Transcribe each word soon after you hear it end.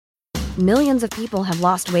Millions of people have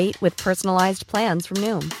lost weight with personalized plans from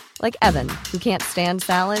Noom. Like Evan, who can't stand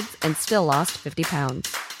salads and still lost 50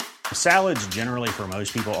 pounds. Salads generally for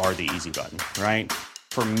most people are the easy button, right?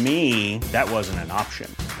 For me, that wasn't an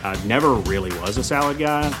option. I never really was a salad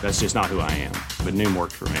guy. That's just not who I am. But Noom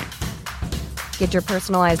worked for me. Get your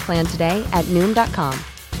personalized plan today at Noom.com.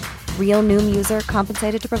 Real Noom user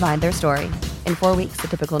compensated to provide their story. In 4 weeks, the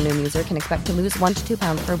typical Noom user can expect to lose 1 to 2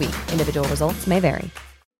 pounds per week. Individual results may vary.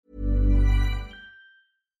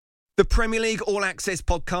 The Premier League All Access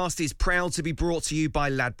podcast is proud to be brought to you by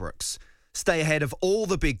Ladbrokes. Stay ahead of all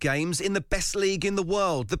the big games in the best league in the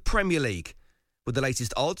world, the Premier League. With the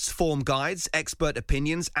latest odds, form guides, expert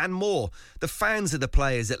opinions and more, the fans are the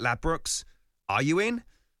players at Ladbrokes. Are you in?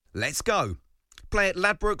 Let's go. Play at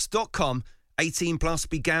ladbrokes.com, 18 plus,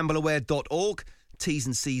 begambleaware.org. T's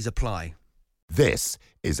and C's apply. This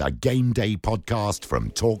is a Game Day podcast from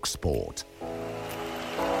TalkSport.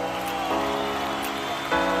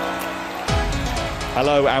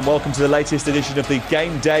 Hello and welcome to the latest edition of the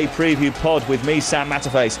Game Day Preview Pod with me, Sam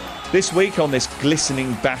Matterface. This week on this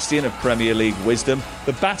glistening bastion of Premier League wisdom,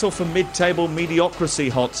 the battle for mid-table mediocrity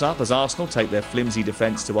hots up as Arsenal take their flimsy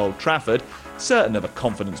defence to Old Trafford, certain of a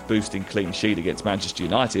confidence-boosting clean sheet against Manchester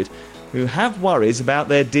United, who have worries about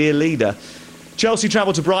their dear leader. Chelsea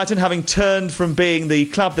travel to Brighton, having turned from being the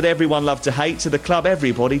club that everyone loved to hate to the club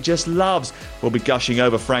everybody just loves. We'll be gushing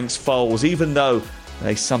over Frank's foals, even though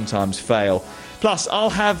they sometimes fail. Plus, I'll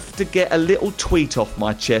have to get a little tweet off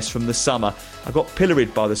my chest from the summer. I got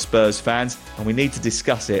pilloried by the Spurs fans, and we need to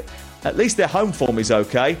discuss it. At least their home form is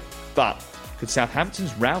okay, but could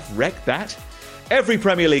Southampton's Ralph wreck that? Every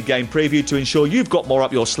Premier League game preview to ensure you've got more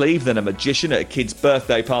up your sleeve than a magician at a kid's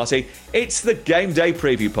birthday party. It's the Game Day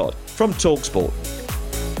Preview Pod from TalkSport.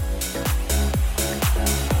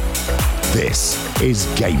 This is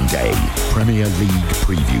Game Day, Premier League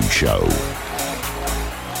Preview Show.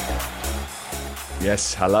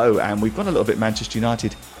 Yes, hello, and we've gone a little bit Manchester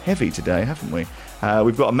United heavy today, haven't we?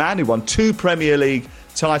 We've got a man who won 2 Premier League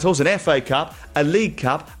titles, an FA Cup, a League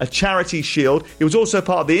Cup, a Charity Shield. He was also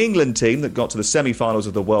part of the England team that got to the semi-finals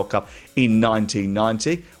of the World Cup in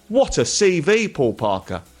 1990. What a CV, Paul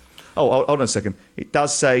Parker. Oh, hold on a second. It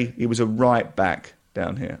does say he was a right back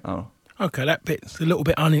down here. Oh. OK, that bit's a little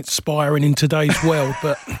bit uninspiring in today's world,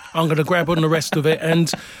 but I'm going to grab on the rest of it.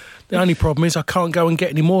 And the only problem is I can't go and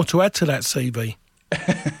get any more to add to that CV.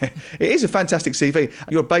 It is a fantastic CV.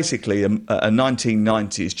 You're basically a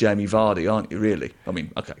 1990s Jamie Vardy, aren't you, really? I mean,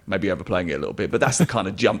 OK, maybe overplaying it a little bit, but that's the kind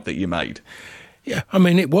of jump that you made. Yeah, I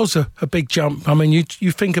mean, it was a big jump. I mean,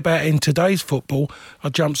 you think about it in today's football, I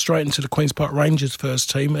jumped straight into the Queen's Park Rangers first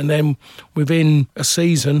team, and then within a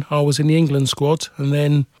season, I was in the England squad, and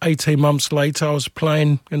then 18 months later, I was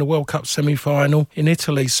playing in the World Cup semi-final in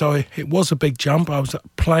Italy. So it was a big jump. I was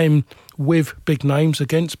playing with big names,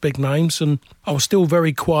 against big names, and I was still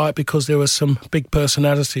very quiet because there were some big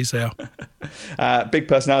personalities there. Big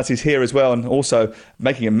personalities here as well, and also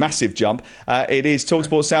making a massive jump. It is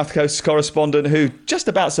TalkSport South Coast correspondent who just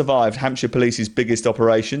about survived Hampshire Police's biggest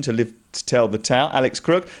operation to live to tell the tale, Alex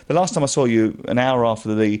Crook. The last time I saw you, an hour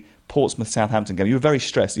after the Portsmouth-Southampton game, you were very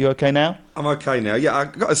stressed. Are you OK now? I'm OK now. Yeah,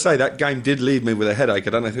 I've got to say, that game did leave me with a headache.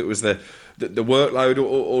 I don't know if it was the workload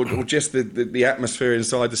or just the atmosphere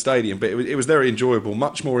inside the stadium, but it was very enjoyable,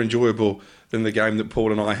 much more enjoyable than the game that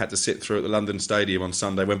Paul and I had to sit through at the London Stadium on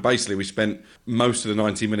Sunday, when basically we spent most of the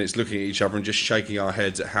 90 minutes looking at each other and just shaking our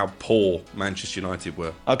heads at how poor Manchester United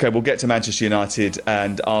were. OK, we'll get to Manchester United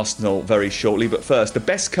and Arsenal very shortly, but first, the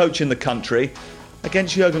best coach in the country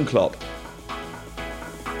against Jurgen Klopp.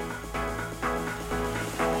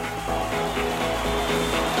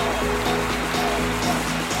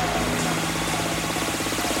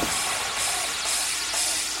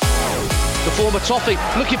 Former Toffee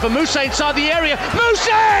looking for Moussa inside the area.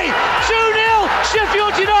 Moussa! 2-0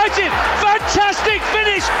 Sheffield United. Fantastic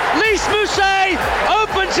finish. Lys Moussa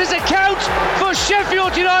opens his account for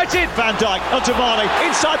Sheffield United. Van Dijk onto Mane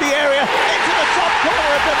inside the area, into the top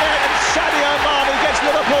corner of the net, and Sadio Mane gets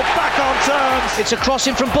Liverpool back on terms. It's a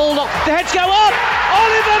crossing from Baldock. The heads go up.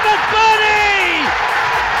 Oliver McBurney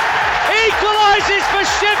equalises for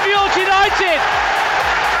Sheffield United.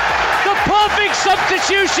 The perfect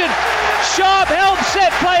substitution. Sharp help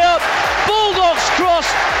set play up. Baldock's cross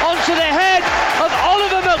onto the head of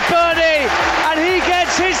Oliver McBurney, and he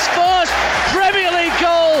gets his first Premier League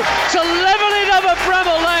goal to level it up at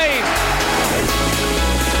Bramall Lane.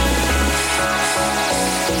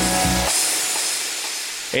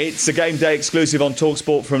 It's a game day exclusive on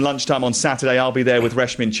TalkSport from lunchtime on Saturday. I'll be there with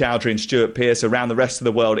Reshmin Chowdhury and Stuart Pearce. Around the rest of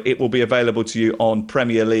the world, it will be available to you on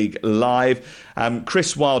Premier League Live.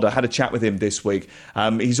 Chris Wilder, had a chat with him this week.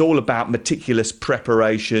 He's all about meticulous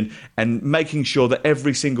preparation and making sure that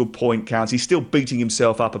every single point counts. He's still beating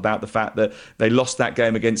himself up about the fact that they lost that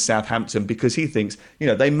game against Southampton because he thinks,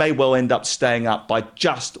 they may well end up staying up by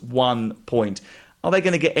just 1 point. Are they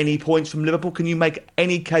going to get any points from Liverpool? Can you make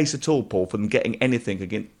any case at all, Paul, for them getting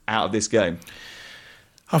anything out of this game?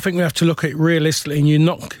 I think we have to look at it realistically, and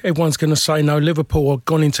everyone's going to say, no, Liverpool have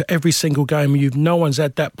gone into every single game. No one's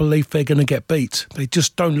had that belief they're going to get beat. They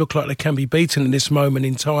just don't look like they can be beaten in this moment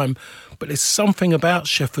in time. But there's something about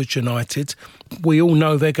Sheffield United. We all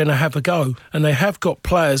know they're going to have a go, and they have got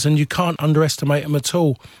players, and you can't underestimate them at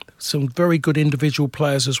all. Some very good individual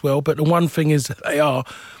players as well. But the one thing is that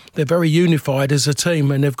they're very unified as a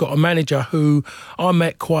team, and they've got a manager who I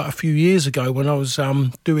met quite a few years ago when I was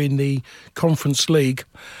doing the Conference League,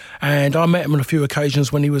 and I met him on a few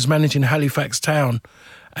occasions when he was managing Halifax Town,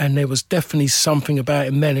 and there was definitely something about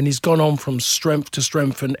him then, and he's gone on from strength to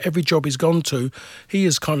strength, and every job he's gone to, he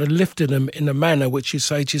has kind of lifted them in a manner which you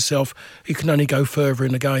say to yourself, he can only go further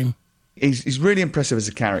in the game. He's really impressive as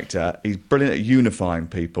a character. He's brilliant at unifying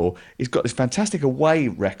people. He's got this fantastic away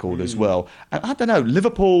record as well. And I don't know,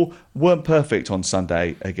 Liverpool weren't perfect on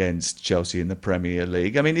Sunday against Chelsea in the Premier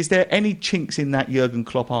League. I mean, is there any chinks in that Jurgen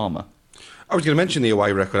Klopp armour? I was going to mention the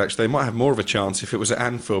away record, actually. They might have more of a chance if it was at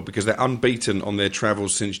Anfield, because they're unbeaten on their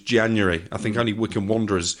travels since January. I think only Wycombe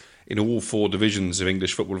Wanderers in all 4 divisions of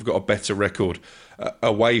English football have got a better record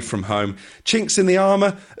away from home. Chinks in the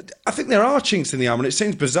armour? I think there are chinks in the armour, and it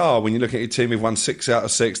seems bizarre when you look at your team who've won 6 out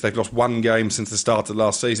of 6. They've lost 1 game since the start of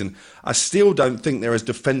last season. I still don't think they're as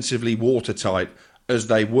defensively watertight as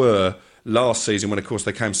they were last season when, of course,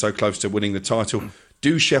 they came so close to winning the title.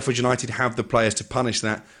 Do Sheffield United have the players to punish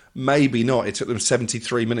that? Maybe not. It took them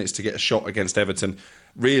 73 minutes to get a shot against Everton.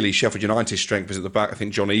 Really, Sheffield United's strength is at the back. I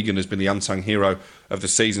think John Egan has been the unsung hero of the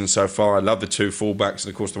season so far. I love the 2 fullbacks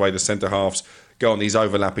and, of course, the way the centre-halves go on these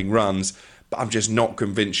overlapping runs. But I'm just not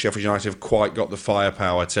convinced Sheffield United have quite got the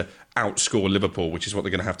firepower to outscore Liverpool, which is what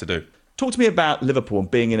they're going to have to do. Talk to me about Liverpool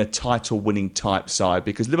and being in a title-winning type side,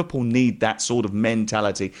 because Liverpool need that sort of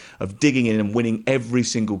mentality of digging in and winning every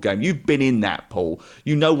single game. You've been in that, Paul.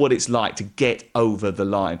 You know what it's like to get over the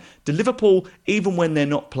line. Do Liverpool, even when they're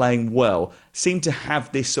not playing well, seem to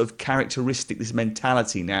have this sort of characteristic, this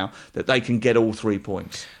mentality now that they can get all 3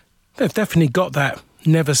 points? They've definitely got that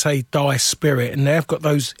never say die spirit, and they've got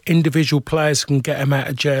those individual players who can get them out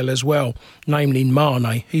of jail as well, namely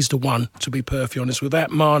Mane. He's the one, to be perfectly honest.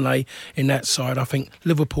 Without Mane in that side, I think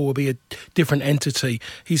Liverpool will be a different entity.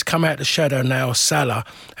 He's come out of the shadow now, Salah,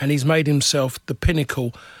 and he's made himself the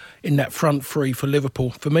pinnacle in that front 3 for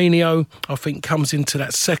Liverpool. Firmino, I think, comes into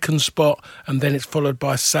that second spot, and then it's followed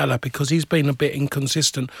by Salah, because he's been a bit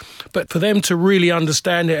inconsistent. But for them to really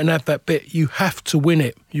understand it and have that bit, you have to win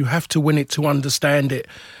it. You have to win it to understand it.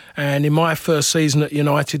 And in my first season at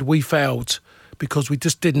United, we failed because we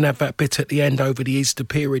just didn't have that bit at the end over the Easter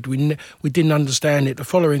period. We didn't understand it the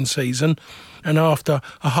following season. And after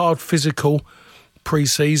a hard physical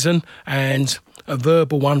pre-season and a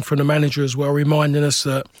verbal one from the manager as well, reminding us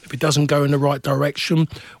that if it doesn't go in the right direction,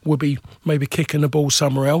 we'll be maybe kicking the ball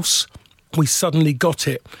somewhere else. We suddenly got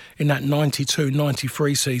it in that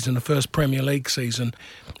 92-93 season, the first Premier League season.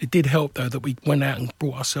 It did help, though, that we went out and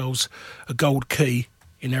brought ourselves a gold key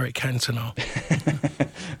in Eric Cantona.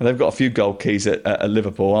 They've got a few gold keys at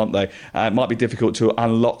Liverpool, aren't they? It might be difficult to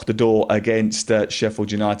unlock the door against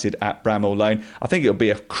Sheffield United at Bramall Lane. I think it'll be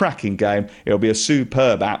a cracking game. It'll be a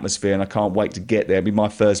superb atmosphere, and I can't wait to get there. It'll be my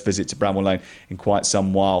first visit to Bramall Lane in quite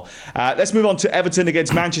some while. Let's move on to Everton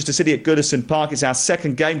against Manchester City at Goodison Park. It's our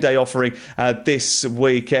second game day offering this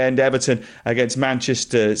weekend. Everton against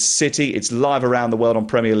Manchester City. It's live around the world on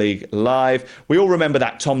Premier League Live. We all remember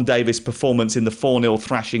that Tom Davies performance in the 4-0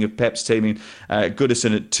 thrashing of Pep's team in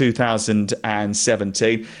Goodison at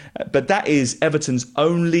 2017. But that is Everton's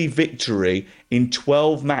only victory in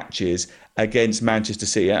 12 matches against Manchester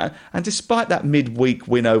City. And despite that midweek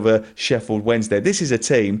win over Sheffield Wednesday, this is a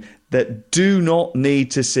team that do not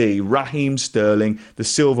need to see Raheem Sterling, the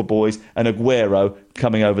Silver Boys and Aguero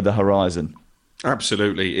coming over the horizon.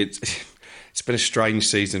 Absolutely. It's been a strange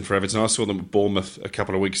season for Everton. I saw them at Bournemouth a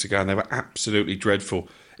couple of weeks ago and they were absolutely dreadful,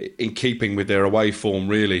 in keeping with their away form,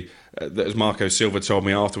 really. As Marco Silva told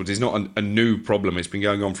me afterwards, it's not a new problem. It's been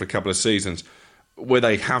going on for a couple of seasons. Where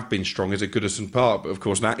they have been strong is at Goodison Park, but of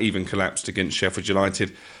course that even collapsed against Sheffield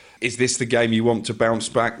United. Is this the game you want to bounce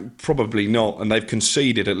back? Probably not. And they've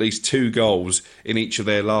conceded at least 2 goals in each of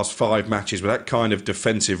their last 5 matches with that kind of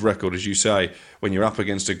defensive record, as you say, when you're up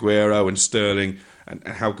against Aguero and Sterling. And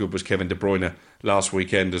how good was Kevin De Bruyne last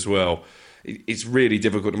weekend as well? It's really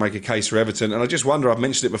difficult to make a case for Everton. And I just wonder, I've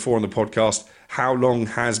mentioned it before on the podcast, how long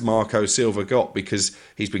has Marco Silva got? Because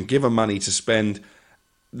he's been given money to spend.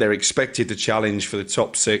 They're expected to challenge for the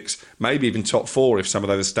top 6, maybe even top 4 if some of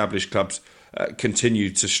those established clubs continue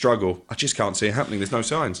to struggle. I just can't see it happening. There's no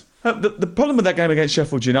signs. The problem with that game against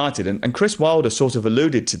Sheffield United, and Chris Wilder sort of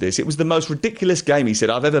alluded to this, it was the most ridiculous game, he said,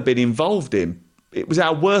 I've ever been involved in. It was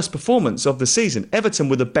our worst performance of the season. Everton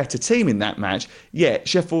were the better team in that match, yet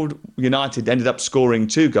Sheffield United ended up scoring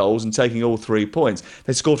 2 goals and taking all 3 points.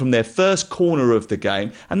 They scored from their first corner of the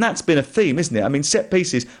game, and that's been a theme, isn't it? I mean, set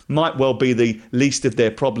pieces might well be the least of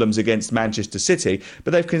their problems against Manchester City,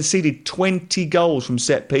 but they've conceded 20 goals from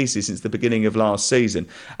set pieces since the beginning of last season.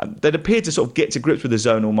 They'd appeared to sort of get to grips with the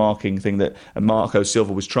zonal marking thing that Marco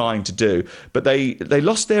Silva was trying to do, but they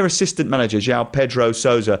lost their assistant manager, João Pedro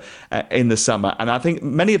Sousa, in the summer. And I think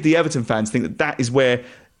many of the Everton fans think that is where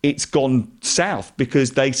it's gone south,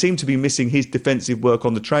 because they seem to be missing his defensive work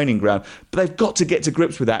on the training ground. But they've got to get to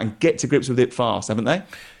grips with that and get to grips with it fast, haven't they?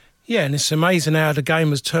 Yeah, and it's amazing how the game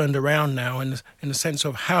has turned around now in the sense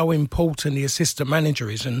of how important the assistant manager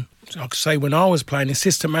is. And I could say when I was playing, the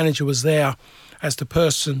assistant manager was there as the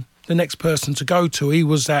next person to go to. He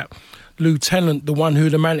was that lieutenant, the one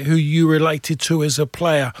who you related to as a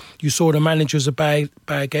player. You saw the manager as a bag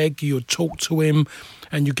egg, you would talk to him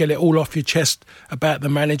and you get it all off your chest about the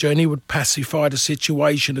manager, and he would pacify the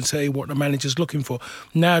situation and tell you what the manager's looking for.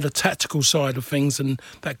 Now the tactical side of things and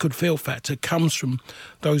that good feel factor comes from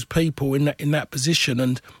those people in that position,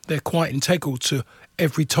 and they're quite integral to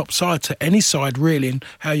every top side, to any side really, and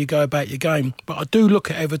how you go about your game. But I do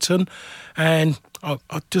look at Everton and I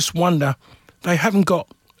just wonder, they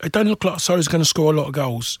don't look like Surrey's going to score a lot of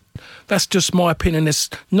goals. That's just my opinion. There's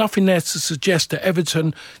nothing there to suggest that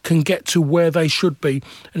Everton can get to where they should be.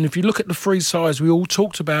 And if you look at the 3 sides we all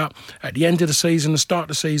talked about at the end of the season, the start of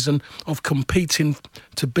the season, of competing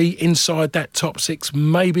to be inside that top 6,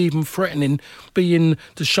 maybe even threatening being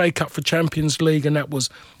the shake-up for Champions League, and that was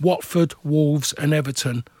Watford, Wolves and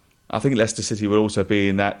Everton. I think Leicester City will also be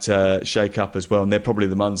in that shake-up as well, and they're probably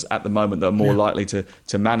the ones at the moment that are more likely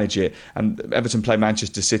to manage it. And Everton play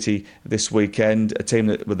Manchester City this weekend, a team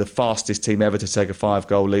that were the fastest team ever to take a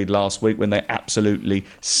 5-goal lead last week when they absolutely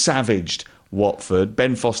savaged Watford.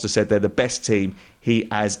 Ben Foster said they're the best team he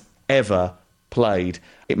has ever played.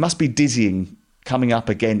 It must be dizzying coming up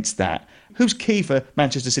against that. Who's key for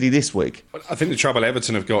Manchester City this week? I think the trouble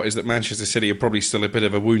Everton have got is that Manchester City are probably still a bit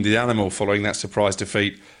of a wounded animal following that surprise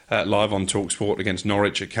defeat live on TalkSport against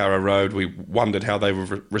Norwich at Carrow Road. We wondered how they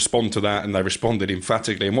would respond to that, and they responded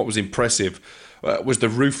emphatically. And what was impressive was the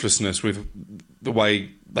ruthlessness with the way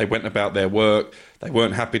they went about their work. They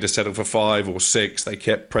weren't happy to settle for 5 or 6. They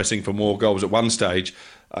kept pressing for more goals. At one stage,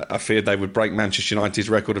 I feared they would break Manchester United's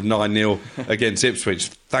record of 9-0 against Ipswich.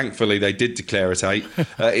 Thankfully, they did declare it 8.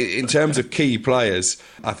 In terms of key players,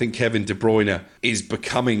 I think Kevin De Bruyne is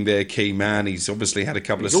becoming their key man. He's obviously had a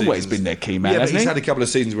couple of seasons. He's always been their key man, hasn't he? He's had a couple of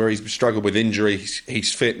seasons where he's struggled with injury.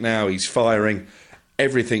 He's fit now. He's firing.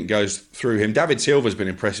 Everything goes through him. David Silva's been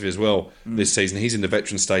impressive as well this season. He's in the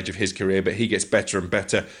veteran stage of his career, but he gets better and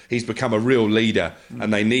better. He's become a real leader,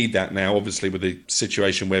 and they need that now, obviously, with the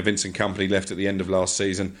situation where Vincent Kompany left at the end of last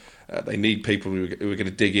season. They need people who are going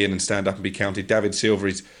to dig in and stand up and be counted. David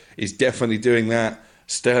Silva is definitely doing that.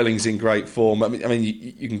 Sterling's in great form. I mean,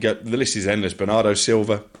 you can get, the list is endless. Bernardo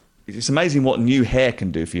Silva. It's amazing what new hair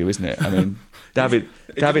can do for you, isn't it? I mean, David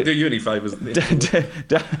do you any favours.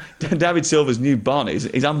 David Silva's new bun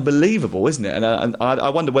is unbelievable, isn't it? And I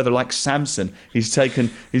wonder whether, like Samson, he's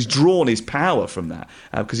drawn his power from that,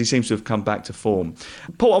 because he seems to have come back to form.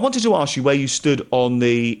 Paul, I wanted to ask you where you stood on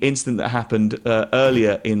the incident that happened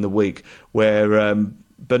earlier in the week, where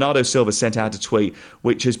Bernardo Silva sent out a tweet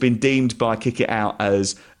which has been deemed by Kick It Out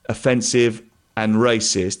as offensive and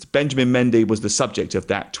racist. Benjamin Mendy was the subject of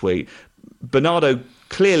that tweet. Bernardo,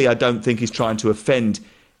 clearly, I don't think he's trying to offend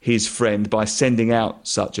his friend by sending out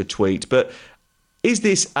such a tweet. But is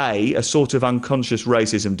this A sort of unconscious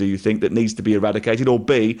racism, do you think, that needs to be eradicated, or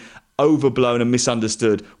B, overblown and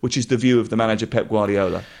misunderstood, which is the view of the manager Pep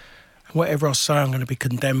Guardiola? Whatever I say, I'm going to be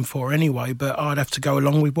condemned for anyway, but I'd have to go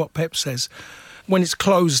along with what Pep says. When it's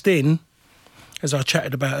closed in, as I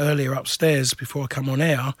chatted about earlier upstairs before I come on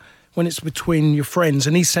air, when it's between your friends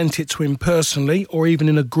and he sent it to him personally or even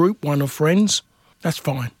in a group one of friends, that's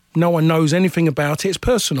fine. no one knows anything about it. It's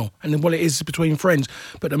personal, and well, it is between friends.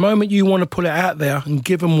 But the moment you want to put it out there and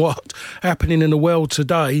given what's happening in the world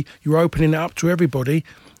today, you're opening it up to everybody.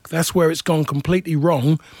 That's where it's gone completely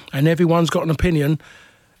wrong, and everyone's got an opinion.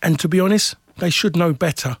 And to be honest, they should know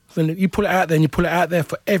better than you put it out there, and you put it out there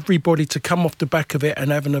for everybody to come off the back of it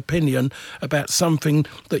and have an opinion about something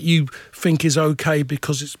that you think is okay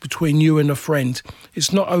because it's between you and a friend.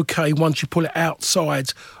 It's not okay once you pull it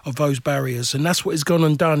outside of those barriers, and that's what he's gone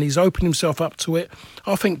and done. He's opened himself up to it.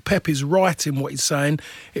 I think Pep is right in what he's saying.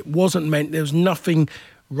 It wasn't meant, there was nothing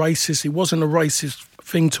racist. It wasn't a racist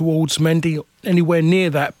thing towards Mendy, anywhere near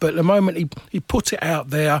that. But the moment he put it out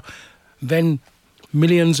there, then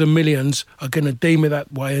millions and millions are going to deem it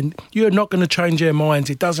that way, and you're not going to change their minds.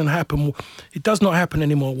 It doesn't happen. It does not happen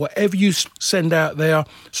anymore. Whatever you send out there,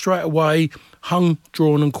 straight away, hung,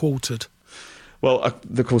 drawn and quartered. Well,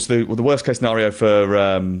 of course, the worst case scenario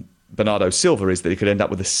for Bernardo Silva is that he could end up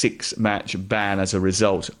with a 6-match ban as a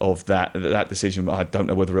result of that decision. I don't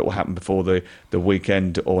know whether it will happen before the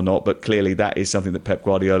weekend or not, but clearly that is something that Pep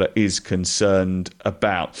Guardiola is concerned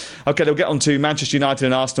about. OK, we'll get on to Manchester United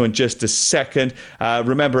and Arsenal in just a second.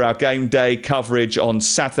 Remember our game day coverage on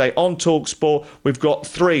Saturday on TalkSport. We've got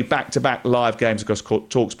 3 back-to-back live games across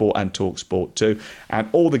TalkSport and TalkSport 2, and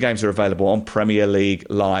all the games are available on Premier League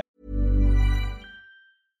Live.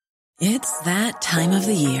 It's that time of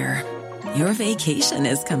the year. Your vacation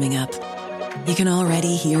is coming up. You can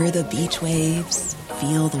already hear the beach waves,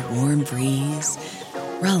 feel the warm breeze,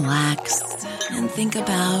 relax, and think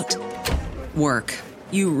about work.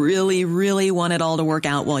 You really, really want it all to work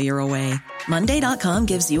out while you're away. Monday.com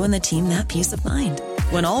gives you and the team that peace of mind.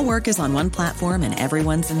 When all work is on one platform and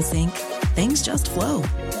everyone's in sync, things just flow.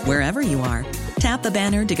 Wherever you are, tap the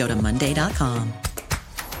banner to go to Monday.com.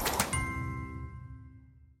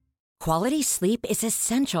 Quality sleep is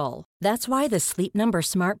essential. That's why the Sleep Number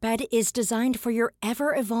Smart Bed is designed for your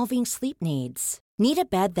ever-evolving sleep needs. Need a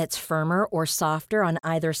bed that's firmer or softer on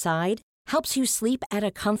either side? Helps you sleep at a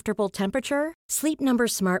comfortable temperature? Sleep Number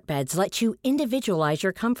Smart Beds let you individualize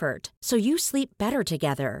your comfort, so you sleep better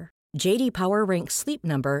together. J.D. Power ranks Sleep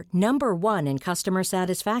Number number 1 in customer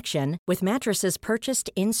satisfaction with mattresses purchased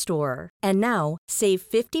in-store. And now, save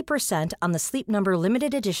 50% on the Sleep Number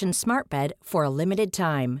Limited Edition Smart Bed for a limited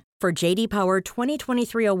time. For J.D. Power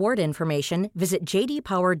 2023 award information, visit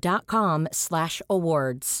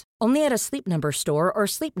jdpower.com/awards. Only at a Sleep Number store or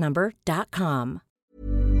sleepnumber.com.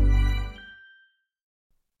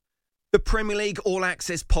 The Premier League All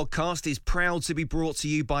Access podcast is proud to be brought to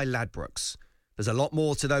you by Ladbrokes. There's a lot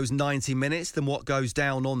more to those 90 minutes than what goes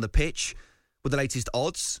down on the pitch. With the latest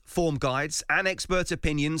odds, form guides and expert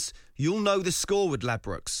opinions, you'll know the score with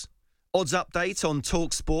Ladbrokes. Odds update on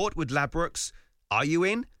TalkSport with Ladbrokes. Are you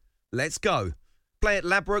in? Let's go. Play at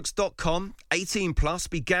ladbrokes.com, 18 plus,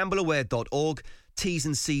 begambleaware.org. T's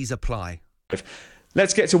and C's apply.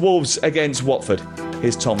 Let's get to Wolves against Watford.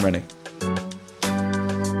 Here's Tom Rennie.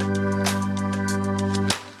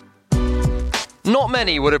 Not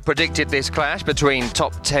many would have predicted this clash between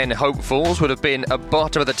top 10 hopefuls would have been a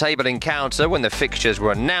bottom-of-the-table encounter when the fixtures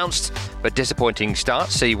were announced, but disappointing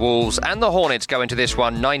starts see Wolves and the Hornets go into this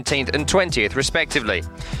one 19th and 20th respectively.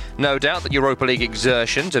 No doubt that Europa League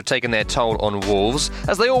exertions have taken their toll on Wolves,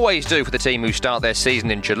 as they always do for the team who start their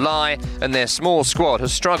season in July, and their small squad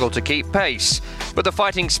has struggled to keep pace. But the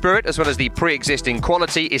fighting spirit, as well as the pre-existing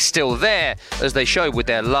quality, is still there, as they showed with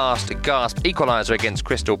their last gasp equaliser against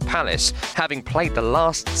Crystal Palace, having played the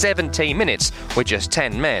last 17 minutes with just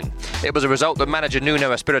 10 men. It was a result that manager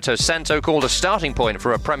Nuno Espirito Santo called a starting point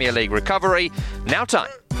for a Premier League recovery. Now time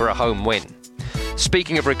for a home win.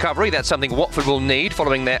 Speaking of recovery, that's something Watford will need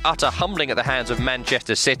following their utter humbling at the hands of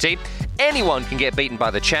Manchester City. Anyone can get beaten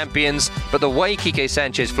by the champions, but the way Quique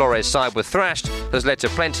Sanchez-Flores' side were thrashed has led to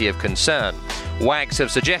plenty of concern. Wags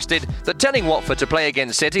have suggested that telling Watford to play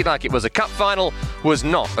against City like it was a cup final was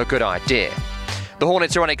not a good idea. The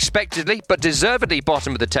Hornets are unexpectedly but deservedly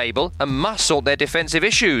bottom of the table and must sort their defensive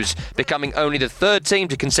issues, becoming only the third team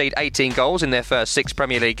to concede 18 goals in their first 6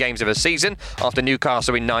 Premier League games of a season, after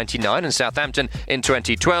Newcastle in '99 and Southampton in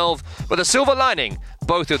 2012. But the silver lining,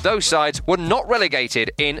 both of those sides were not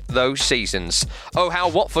relegated in those seasons. Oh, how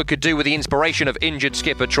Watford could do with the inspiration of injured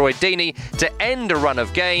skipper Troy Deeney to end a run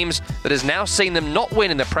of games that has now seen them not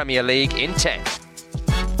win in the Premier League in 10.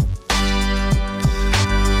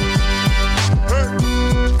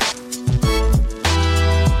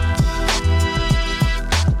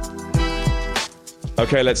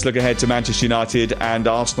 OK, let's look ahead to Manchester United and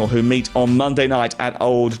Arsenal, who meet on Monday night at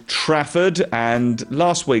Old Trafford. And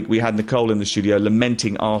last week we had Nicole in the studio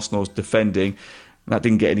lamenting Arsenal's defending. That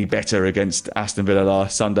didn't get any better against Aston Villa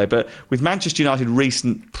last Sunday. But with Manchester United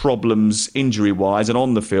recent problems injury-wise and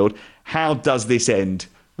on the field, how does this end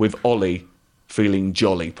with Ollie feeling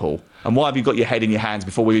jolly, Paul? And why have you got your head in your hands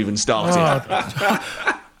before we even started?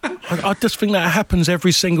 I just think that happens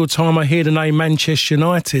every single time I hear the name Manchester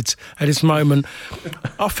United at this moment.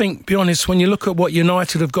 I think, be honest, when you look at what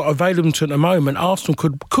United have got available to at the moment, Arsenal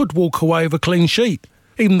could walk away with a clean sheet.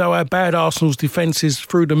 Even though how bad Arsenal's defence is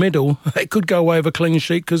through the middle, they could go away with a clean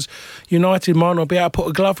sheet because United might not be able to put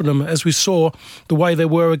a glove on them, as we saw the way they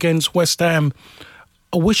were against West Ham.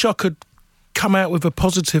 I wish I could come out with a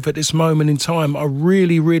positive at this moment in time. I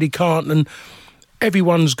really, really can't. And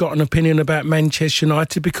everyone's got an opinion about Manchester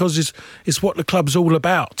United because it's what the club's all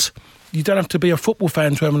about. You don't have to be a football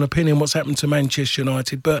fan to have an opinion what's happened to Manchester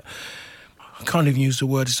United, but I can't even use the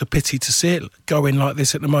word. It's a pity to see it going like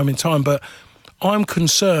this at the moment in time, but I'm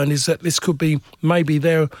concerned is that this could be maybe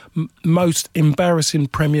their most embarrassing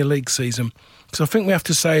Premier League season. Because I think we have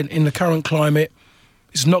to say in the current climate,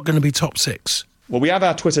 it's not going to be top six. Well, we have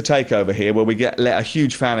our Twitter takeover here where we let a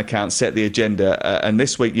huge fan account set the agenda. And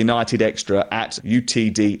this week, United Extra at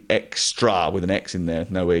UTD Extra, with an X in there,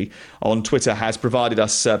 no E, on Twitter has provided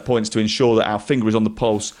us points to ensure that our finger is on the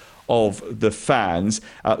pulse of the fans.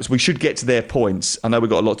 So we should get to their points. I know we've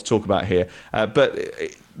got a lot to talk about here. But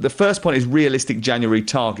the first point is realistic January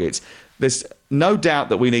targets. There's no doubt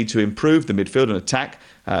that we need to improve the midfield and attack,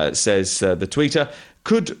 says the tweeter.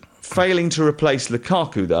 Could failing to replace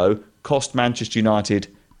Lukaku, though, cost Manchester United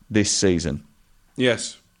this season?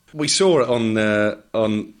 Yes. We saw it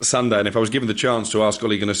on Sunday, and if I was given the chance to ask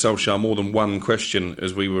Ole Gunnar Solskjaer more than one question,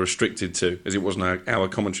 as we were restricted to, as it wasn't our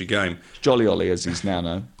commentary game. Jolly Ollie, as he's now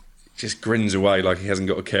known. Just grins away like he hasn't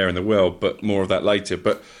got a care in the world, but more of that later.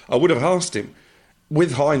 But I would have asked him,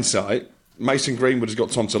 with hindsight, Mason Greenwood has got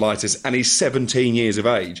tonsillitis and he's 17 years of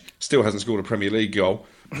age, still hasn't scored a Premier League goal.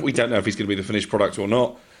 We don't know if he's going to be the finished product or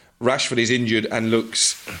not. Rashford is injured and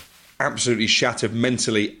looks absolutely shattered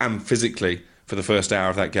mentally and physically for the first hour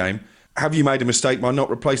of that game. Have you made a mistake by not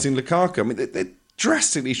replacing Lukaku? I mean, they're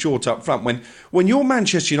drastically short up front. When you're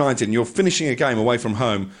Manchester United and you're finishing a game away from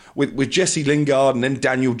home with Jesse Lingard and then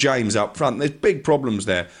Daniel James up front, there's big problems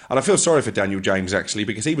there. And I feel sorry for Daniel James, actually,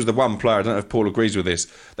 because he was the one player, I don't know if Paul agrees with this,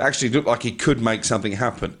 that actually looked like he could make something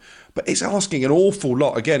happen. But it's asking an awful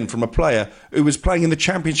lot, again, from a player who was playing in the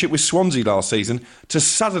Championship with Swansea last season to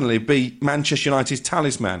suddenly be Manchester United's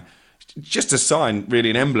talisman. Just a sign,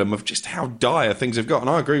 really an emblem of just how dire things have got. And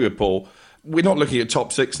I agree with Paul. We're not looking at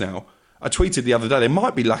top six now. I tweeted the other day, they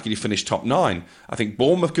might be lucky to finish top 9. I think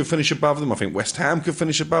Bournemouth could finish above them. I think West Ham could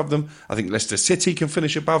finish above them. I think Leicester City can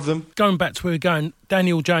finish above them. Going back to where we're going,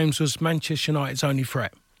 Daniel James was Manchester United's only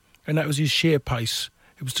threat. And that was his sheer pace.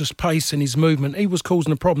 It was just pace and his movement. He was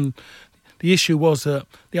causing a problem. The issue was that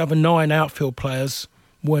the other 9 outfield players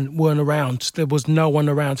weren't around. There was no one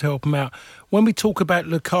around to help him out. When we talk about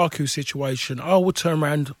Lukaku's situation, I would turn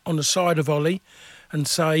around on the side of Ollie and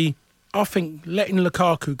say, I think letting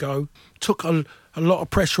Lukaku go took a lot of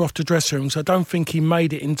pressure off the dressing room. So I don't think he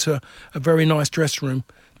made it into a very nice dressing room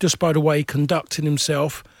just by the way he conducted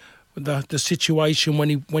himself. The situation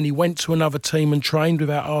when he went to another team and trained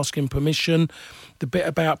without asking permission, the bit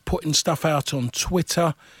about putting stuff out on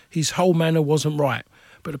Twitter, his whole manner wasn't right.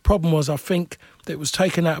 But the problem was, I think that it was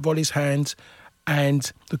taken out of Ollie's hands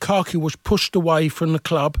and Lukaku was pushed away from the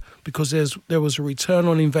club because there was a return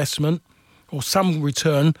on investment or some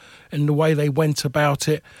return in the way they went about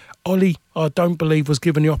it. Ollie, I don't believe, was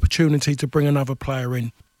given the opportunity to bring another player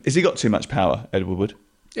in. Has he got too much power, Ed Woodward?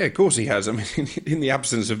 Yeah, of course he has. I mean, in the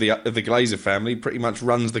absence of the Glazer family, he pretty much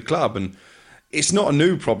runs the club. And it's not a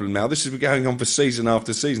new problem now. This has been going on for season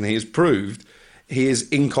after season. He has proved he is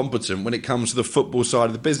incompetent when it comes to the football side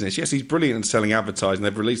of the business. Yes, he's brilliant at selling advertising.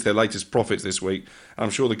 They've released their latest profits this week. I'm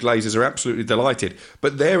sure the Glazers are absolutely delighted.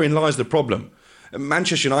 But therein lies the problem.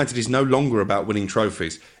 Manchester United is no longer about winning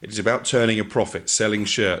trophies. It is about turning a profit, selling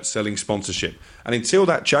shirts, selling sponsorship. And until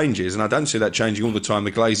that changes, and I don't see that changing all the time,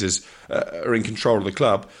 the Glazers are in control of the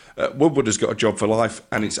club, Woodward has got a job for life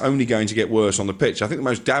and it's only going to get worse on the pitch. I think the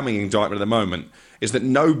most damning indictment at the moment is that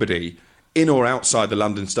nobody in or outside the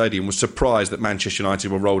London Stadium was surprised that Manchester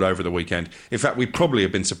United were rolled over the weekend. In fact, we'd probably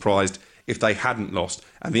have been surprised if they hadn't lost.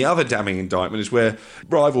 And the other damning indictment is where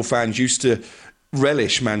rival fans used to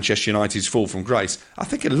relish Manchester United's fall from grace. I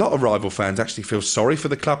think a lot of rival fans actually feel sorry for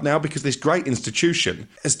the club now because this great institution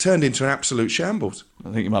has turned into an absolute shambles.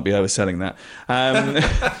 I think you might be overselling that.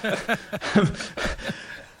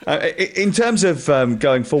 In terms of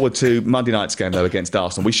going forward to Monday night's game, though, against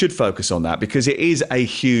Arsenal, we should focus on that because it is a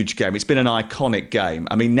huge game. It's been an iconic game.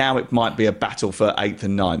 I mean, now it might be a battle for 8th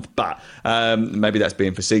and 9th, but maybe that's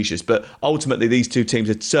being facetious. But ultimately, these two teams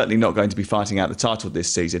are certainly not going to be fighting out the title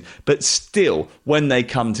this season. But still, when they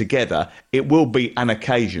come together, it will be an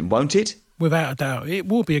occasion, won't it? Without a doubt, it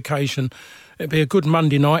will be occasion. It'll be a good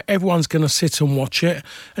Monday night. Everyone's going to sit and watch it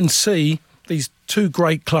and see these two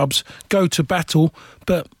great clubs go to battle,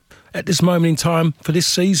 but at this moment in time for this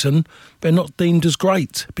season, they're not deemed as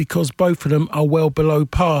great because both of them are well below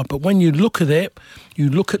par. But when you look at it, you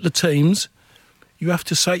look at the teams, you have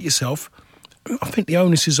to say to yourself, I think the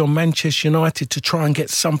onus is on Manchester United to try and get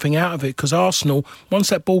something out of it because Arsenal, once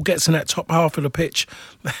that ball gets in that top half of the pitch,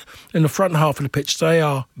 in the front half of the pitch, they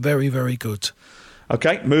are very, very good.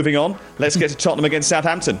 OK, moving on. Let's get to Tottenham against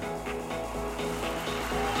Southampton.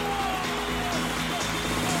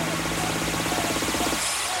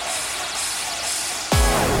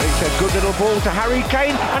 A good little ball to Harry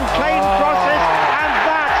Kane, and Kane crosses, and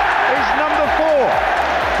that is number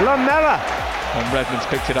 4, Lamela. And Redmond's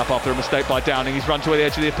picked it up after a mistake by Downing. He's run to the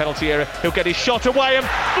edge of the penalty area. He'll get his shot away and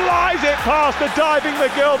flies it past the diving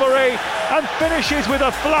McGilvery and finishes with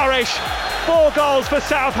a flourish. 4 goals for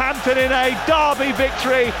Southampton in a derby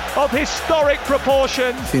victory of historic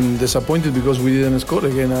proportions. I'm disappointed because we didn't score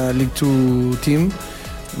against a League 2 team.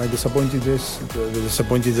 The disappointed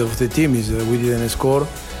of the team is we didn't score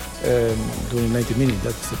during 90 minutes.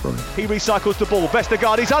 That's the problem. He recycles the ball.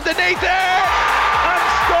 Vestergaard is underneath it and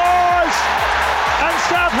scores. And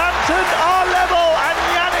Southampton are level. And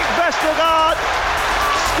Yannick Vestergaard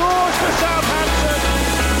scores for Southampton.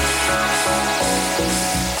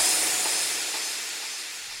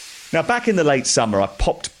 Now, back in the late summer, I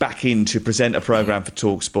popped back in to present a programme for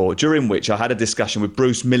TalkSport, during which I had a discussion with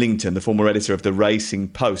Bruce Millington, the former editor of the Racing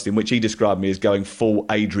Post, in which he described me as going full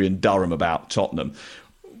Adrian Durham about Tottenham.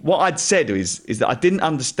 What I'd said is that I didn't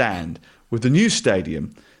understand, with the new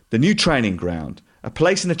stadium, the new training ground, a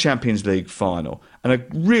place in the Champions League final, and a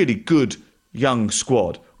really good young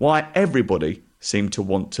squad, why everybody seemed to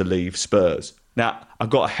want to leave Spurs. Now, I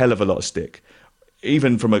got a hell of a lot of stick,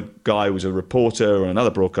 even from a guy who was a reporter or another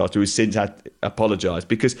broadcaster who has since had apologised,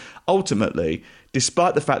 because ultimately,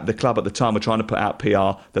 despite the fact that the club at the time were trying to put out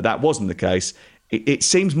PR that wasn't the case, it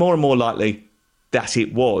seems more and more likely that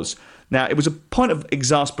it was. Now, it was a point of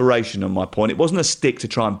exasperation on my point. It wasn't a stick to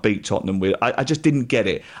try and beat Tottenham with. I just didn't get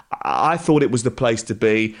it. I thought it was the place to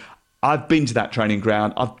be. I've been to that training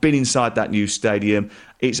ground. I've been inside that new stadium.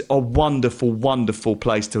 It's a wonderful, wonderful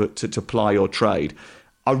place to ply your trade.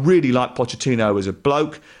 I really like Pochettino as a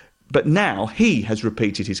bloke, but now he has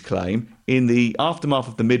repeated his claim in the aftermath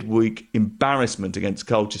of the midweek embarrassment against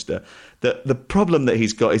Colchester that the problem that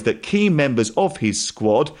he's got is that key members of his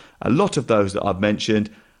squad, a lot of those that I've mentioned,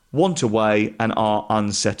 want away and are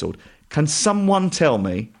unsettled. Can someone tell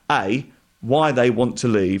me, A, why they want to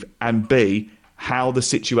leave, and B, how the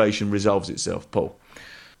situation resolves itself, Paul?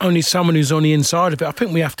 Only someone who's on the inside of it. I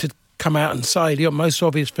think we have to come out and say the most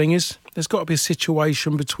obvious thing is there's got to be a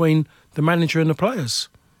situation between the manager and the players.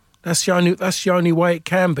 That's the only way it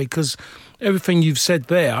can be, because everything you've said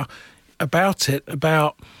there about it,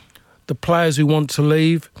 about the players who want to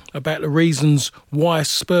leave, about the reasons why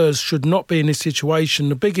Spurs should not be in this situation.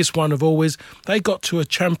 The biggest one of all is they got to a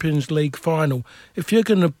Champions League final. If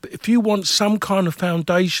you want some kind of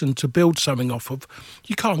foundation to build something off of,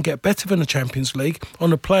 you can't get better than the Champions League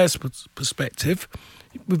on a player's perspective.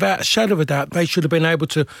 Without a shadow of a doubt, they should have been able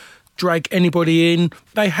to drag anybody in.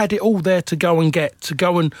 They had it all there to go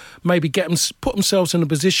and maybe put themselves in a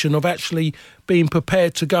position of actually being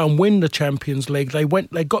prepared to go and win the Champions League.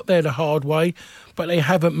 They got there the hard way, but they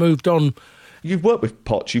haven't moved on. You've worked with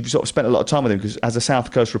Poch. You've sort of spent a lot of time with him because as a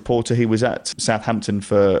South Coast reporter, he was at Southampton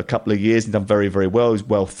for a couple of years and done very, very well. He's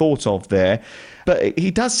well thought of there. But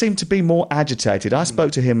he does seem to be more agitated. I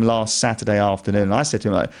spoke to him last Saturday afternoon and I said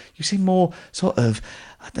to him, you seem more sort of,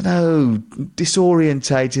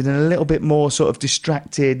 disorientated and a little bit more sort of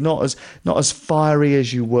distracted, not as fiery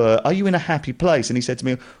as you were. Are you in a happy place? And he said to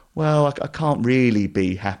me, well, I can't really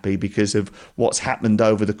be happy because of what's happened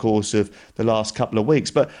over the course of the last couple of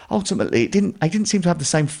weeks. But ultimately, I didn't seem to have the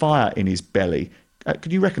same fire in his belly.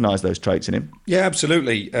 Could you recognise those traits in him? Yeah,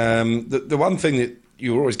 absolutely. The one thing that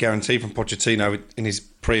you were always guaranteed from Pochettino in his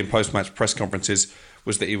pre- and post-match press conferences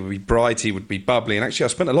was that he would be bright, he would be bubbly. And actually, I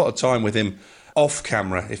spent a lot of time with him off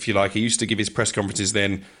camera, if you like. He used to give his press conferences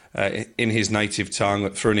then in his native tongue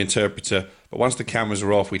through an interpreter. But once the cameras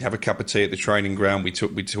were off, we'd have a cup of tea at the training ground. We'd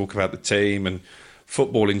talk about the team and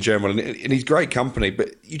football in general, and he's great company,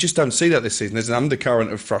 but you just don't see that this season. There's an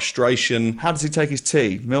undercurrent of frustration. How does he take his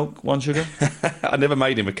tea? Milk, 1 sugar? I never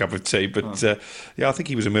made him a cup of tea, but I think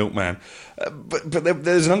he was a milkman. But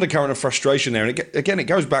there's an undercurrent of frustration there, and again, it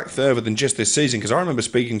goes back further than just this season, because I remember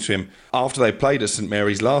speaking to him after they played at St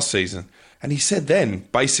Mary's last season, and he said then,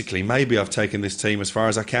 basically, maybe I've taken this team as far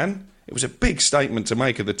as I can. It was a big statement to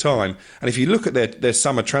make at the time, and if you look at their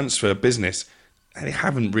summer transfer business, they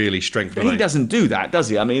haven't really strengthened. He doesn't do that, does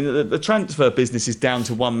he? I mean, the transfer business is down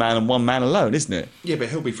to one man and one man alone, isn't it? Yeah, but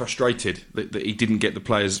he'll be frustrated that he didn't get the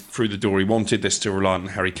players through the door he wanted. They're still reliant on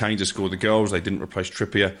Harry Kane to score the goals. They didn't replace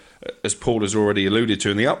Trippier, as Paul has already alluded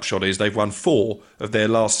to. And the upshot is they've won 4 of their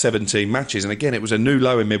last 17 matches. And again, it was a new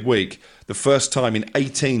low in midweek. The first time in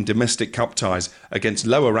 18 domestic cup ties against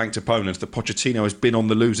lower-ranked opponents that Pochettino has been on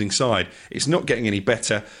the losing side. It's not getting any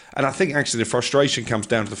better. And I think actually the frustration comes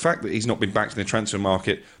down to the fact that he's not been backed in the transfer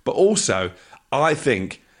market. But also, I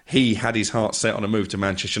think he had his heart set on a move to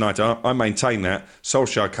Manchester United. I maintain that.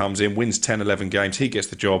 Solskjaer comes in, wins 10, 11 games. He gets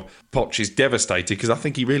the job. Poch is devastated because I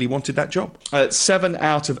think he really wanted that job. 7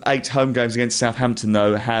 out of 8 home games against Southampton,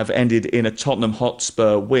 though, have ended in a Tottenham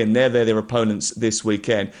Hotspur win. They're their opponents this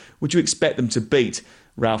weekend. Would you expect them to beat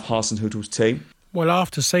Ralph Hasenhüttl's team? Well,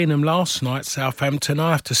 after seeing them last night, Southampton,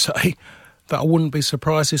 I have to say that I wouldn't be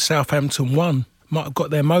surprised if Southampton won. Might have got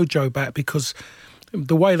their mojo back because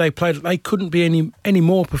the way they played, they couldn't be any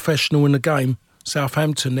more professional in the game.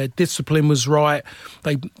 Southampton, their discipline was right.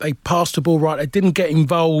 They passed the ball right. They didn't get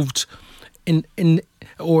involved in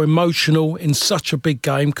or emotional in such a big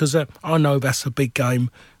game, because I know that's a big game.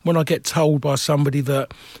 When I get told by somebody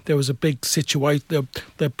that there was a big situation,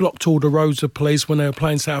 they blocked all the roads of police when they were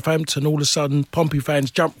playing Southampton, all of a sudden Pompey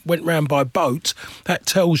fans went round by boat, that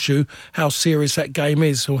tells you how serious that game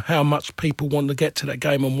is, or how much people want to get to that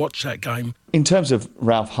game and watch that game. In terms of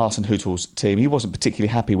Ralph Hasenhüttl's team, he wasn't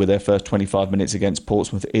particularly happy with their first 25 minutes against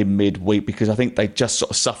Portsmouth in midweek, because I think they just sort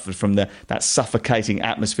of suffered from that suffocating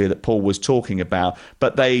atmosphere that Paul was talking about.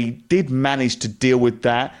 But they did manage to deal with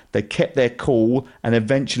that. They kept their cool and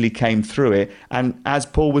eventually came through it. And as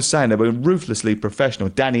Paul was saying, they were ruthlessly professional.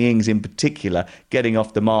 Danny Ings in particular getting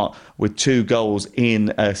off the mark with 2 goals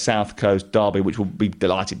in a South Coast derby, which will be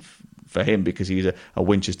delighted for him because he's a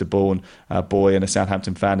Winchester-born boy and a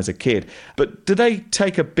Southampton fan as a kid. But do they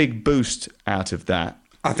take a big boost out of that?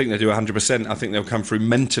 I think they do 100%. I think they'll come through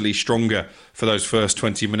mentally stronger for those first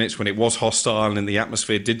 20 minutes when it was hostile and the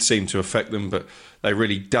atmosphere did seem to affect them, but they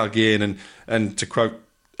really dug in. And to quote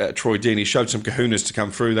Troy Deeney, he showed some kahunas to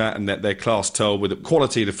come through that, and that their class told with the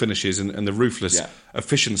quality of the finishes and the ruthless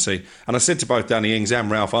efficiency. And I said to both Danny Ings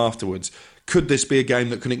and Ralph afterwards, could this be a game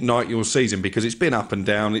that can ignite your season? Because it's been up and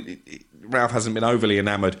down. Ralph hasn't been overly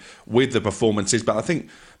enamoured with the performances, but I think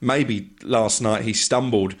maybe last night he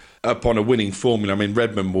stumbled upon a winning formula. I mean,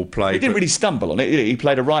 Redmond will play. He didn't really stumble on it. He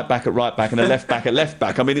played a right back at right back and a left back at left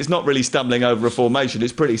back. I mean, it's not really stumbling over a formation.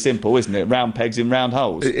 It's pretty simple, isn't it? Round pegs in round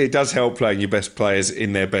holes. It does help playing your best players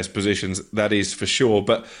in their best positions, that is for sure.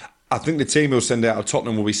 But I think the team he'll send out of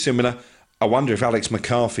Tottenham will be similar. I wonder if Alex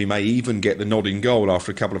McCarthy may even get the nod in goal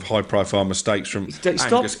after a couple of high-profile mistakes from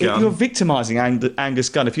Angus Gunn. You're victimising Angus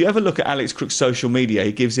Gunn. If you ever look at Alex Crook's social media,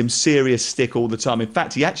 he gives him serious stick all the time. In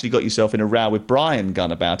fact, he actually got yourself in a row with Brian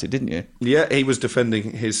Gunn about it, didn't you? Yeah, he was defending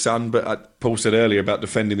his son, but Paul said earlier about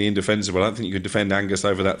defending the indefensible. I don't think you can defend Angus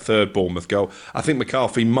over that third Bournemouth goal. I think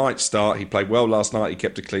McCarthy might start. He played well last night. He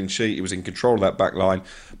kept a clean sheet. He was in control of that back line.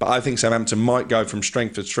 But I think Southampton might go from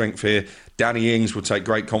strength to strength here. Danny Ings will take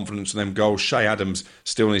great confidence in them goals. Shea Adams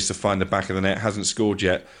still needs to find the back of the net, hasn't scored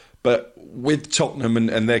yet. But with Tottenham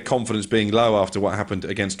and their confidence being low after what happened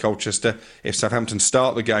against Colchester, if Southampton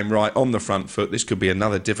start the game right on the front foot, this could be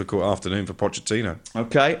another difficult afternoon for Pochettino.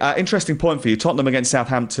 OK, interesting point for you. Tottenham against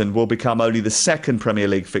Southampton will become only the second Premier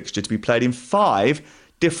League fixture to be played in 5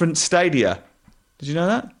 different stadia. Did you know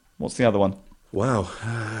that? What's the other one? Wow.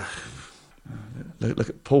 Look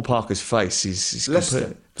at Paul Parker's face. He's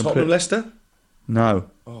Leicester. Tottenham Leicester? No.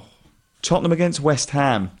 Oh. Tottenham against West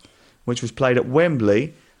Ham, which was played at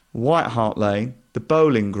Wembley, White Hart Lane, the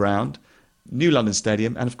Bowling Ground, New London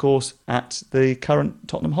Stadium, and of course at the current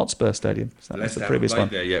Tottenham Hotspur Stadium. So that's the previous one.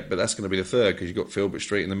 There yet, but that's going to be the third because you've got Filbert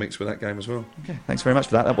Street in the mix with that game as well. Okay, thanks very much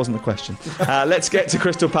for that. That wasn't the question. Let's get to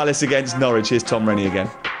Crystal Palace against Norwich. Here's Tom Rennie again.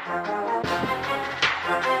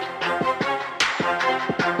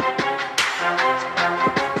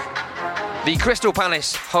 The Crystal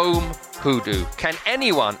Palace home hoodoo. Can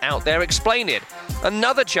anyone out there explain it?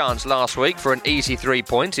 Another chance last week for an easy 3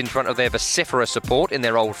 points in front of their vociferous support in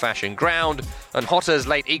their old-fashioned ground, and Hotter's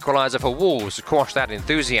late equaliser for Wolves quashed that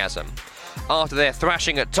enthusiasm. After their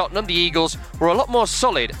thrashing at Tottenham, the Eagles were a lot more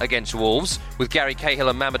solid against Wolves, with Gary Cahill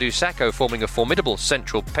and Mamadou Sakho forming a formidable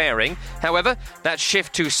central pairing. However, that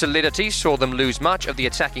shift to solidity saw them lose much of the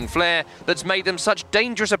attacking flair that's made them such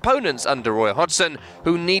dangerous opponents under Roy Hodgson,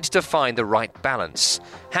 who needs to find the right balance.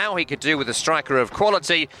 How he could do with a striker of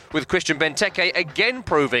quality, with Christian Benteke again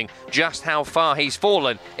proving just how far he's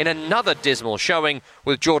fallen in another dismal showing,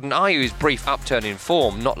 with Jordan Ayew's brief upturn in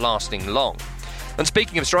form not lasting long. And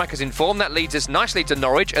speaking of strikers in form, that leads us nicely to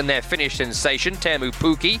Norwich and their Finnish sensation, Teemu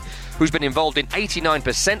Pukki, who's been involved in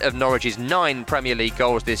 89% of Norwich's 9 Premier League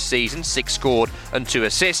goals this season, 6 scored and 2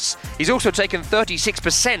 assists. He's also taken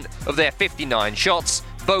 36% of their 59 shots,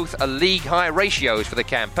 both are league-high ratios for the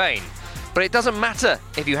campaign. But it doesn't matter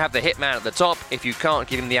if you have the hitman at the top if you can't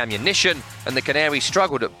give him the ammunition, and the Canaries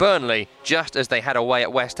struggled at Burnley just as they had away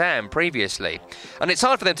at West Ham previously. And it's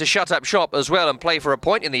hard for them to shut up shop as well and play for a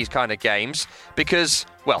point in these kind of games because,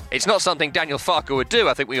 well, it's not something Daniel Farke would do,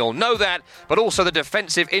 I think we all know that, but also the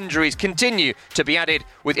defensive injuries continue to be added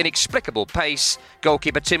with inexplicable pace.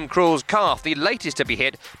 Goalkeeper Tim Krul's calf, the latest to be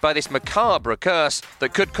hit by this macabre curse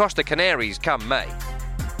that could cost the Canaries come May.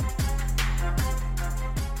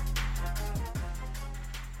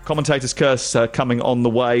 Commentator's curse coming on the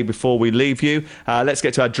way before we leave you. Let's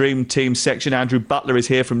get to our Dream Team section. Andrew Butler is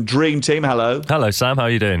here from Dream Team. Hello. Hello, Sam. How are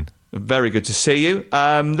you doing? Very good to see you.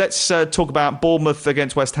 Let's talk about Bournemouth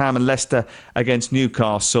against West Ham and Leicester against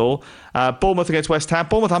Newcastle. Bournemouth against West Ham.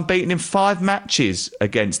 Bournemouth unbeaten in 5 matches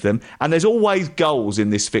against them. And there's always goals in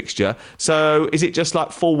this fixture. So is it just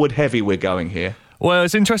like forward heavy we're going here? Well,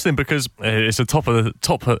 it's interesting because it's a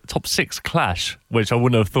top 6 clash, which I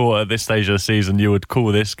wouldn't have thought at this stage of the season you would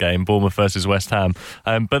call this game, Bournemouth versus West Ham.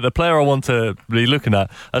 But the player I want to be looking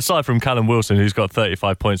at, aside from Callum Wilson, who's got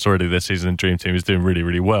 35 points already this season in Dream Team, is doing really,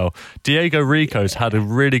 really well. Diego Rico's had a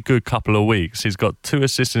really good couple of weeks. He's got 2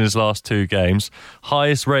 assists in his last 2 games,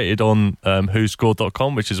 highest rated on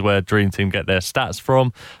WhoScored.com, which is where Dream Team get their stats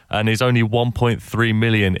from. And he's only 1.3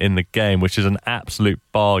 million in the game, which is an absolute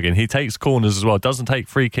bargain. He takes corners as well, doesn't take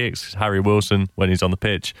free kicks, Harry Wilson, when he's on the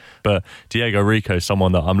pitch. But Diego Rico is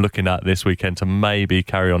someone that I'm looking at this weekend to maybe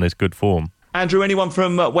carry on his good form. Andrew, anyone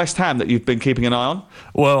from West Ham that you've been keeping an eye on?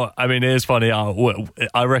 Well, I mean, it is funny.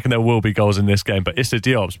 I reckon there will be goals in this game, but Issa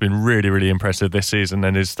Diop's been really, really impressive this season,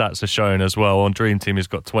 and his stats are showing as well. On Dream Team, he's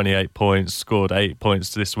got 28 points, scored 8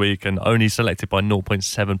 points this week, and only selected by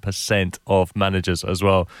 0.7% of managers as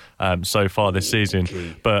well so far this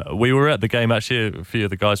season. But we were at the game, actually. A few of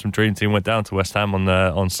the guys from Dream Team went down to West Ham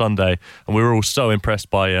on Sunday, and we were all so impressed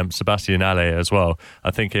by Sebastian Haller as well.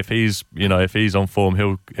 I think if he's on form,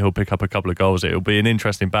 he'll pick up a couple of goals. It'll be an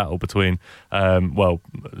interesting battle between,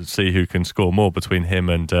 see who can score more between him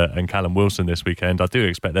and Callum Wilson this weekend. I do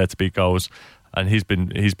expect there to be goals, and he's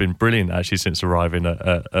been brilliant actually since arriving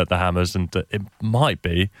at the Hammers, and it might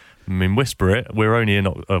be. I mean, whisper it. We're only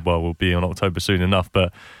we'll be in October soon enough,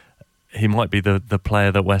 but he might be the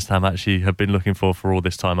player that West Ham actually have been looking for all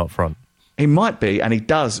this time up front. He might be, and he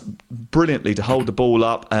does brilliantly to hold the ball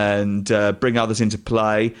up and bring others into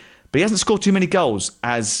play. But he hasn't scored too many goals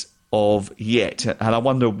as of yet, and I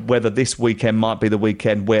wonder whether this weekend might be the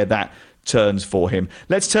weekend where that turns for him.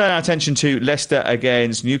 Let's turn our attention to Leicester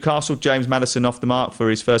against Newcastle. James Maddison off the mark for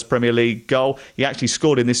his first Premier League goal. He actually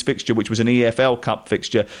scored in this fixture, which was an EFL Cup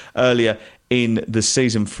fixture earlier in the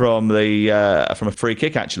season from a free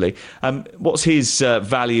kick, actually. What's his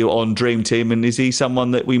value on Dream Team, and is he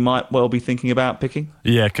someone that we might well be thinking about picking?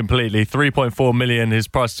 Yeah, completely. 3.4 million. His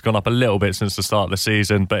price has gone up a little bit since the start of the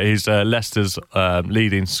season, but he's Leicester's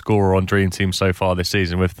leading scorer on Dream Team so far this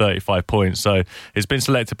season with 35 points. So he's been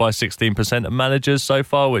selected by 16% of managers so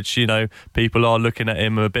far, which, people are looking at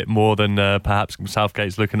him a bit more than perhaps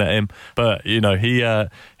Southgate's looking at him. But,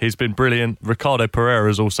 he's been brilliant. Ricardo Pereira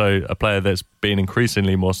is also a player that's been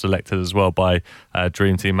increasingly more selected as well by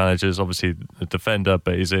Dream Team managers. Obviously a defender,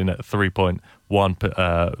 but he's in at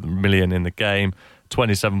 3.1 million in the game.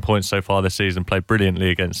 27 points so far this season, played brilliantly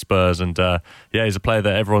against Spurs, and he's a player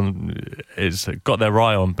that everyone has got their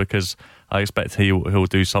eye on, because I expect he'll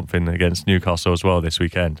do something against Newcastle as well this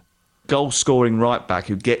weekend. Goal-scoring right-back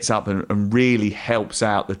who gets up and really helps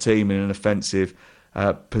out the team in an offensive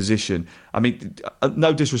position. I mean,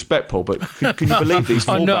 no disrespect, Paul, but can you believe these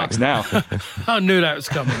fullbacks now? I knew that was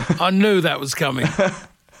coming.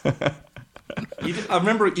 I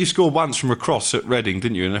remember you scored once from a cross at Reading,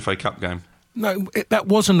 didn't you, in an FA Cup game? No, that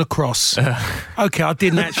wasn't a cross. Okay, I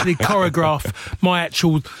didn't actually choreograph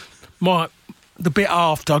the bit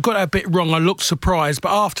after. I got that bit wrong. I looked surprised,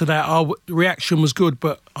 but after that, the reaction was good,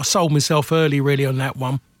 but I sold myself early, really, on that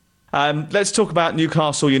one. Let's talk about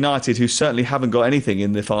Newcastle United, who certainly haven't got anything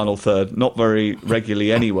in the final third, not very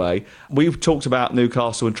regularly anyway. We've talked about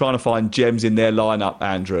Newcastle and trying to find gems in their lineup,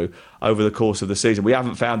 Andrew, over the course of the season. We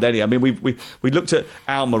haven't found any. I mean, we looked at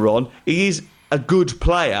Almiron. He is a good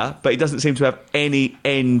player, but he doesn't seem to have any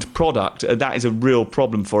end product, and that is a real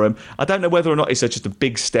problem for him. I don't know whether or not it's just a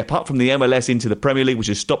big step up from the MLS into the Premier League, which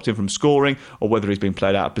has stopped him from scoring, or whether he's been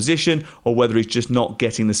played out of position, or whether he's just not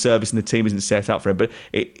getting the service and the team isn't set up for him. But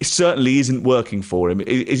it certainly isn't working for him.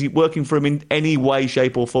 Is it working for him in any way,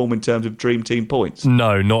 shape or form in terms of Dream Team points?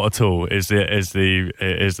 No, not at all, is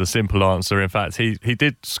the simple answer. In fact, he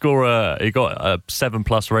did score he got a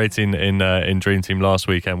 7+ rating in Dream Team last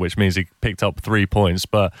weekend, which means he picked up 3 points,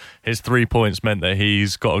 but his 3 points meant that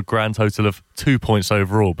he's got a grand total of 2 points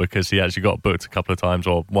overall, because he actually got booked a couple of times,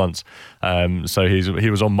 or once. So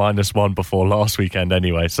he was on -1 before last weekend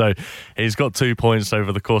anyway. So he's got 2 points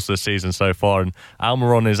over the course of the season so far. And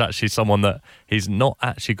Almiron is actually someone that he's not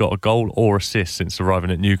actually got a goal or assist since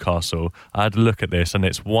arriving at Newcastle. I had a look at this, and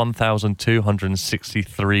it's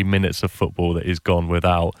 1,263 minutes of football that he's gone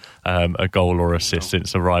without a goal or assist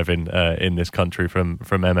since arriving in this country from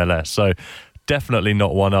MLS. So definitely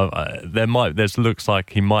not one. There looks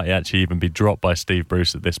like he might actually even be dropped by Steve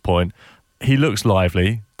Bruce at this point. He looks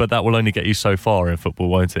lively, but that will only get you so far in football,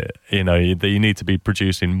 won't it? You know, you need to be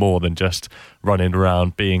producing more than just running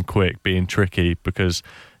around, being quick, being tricky, because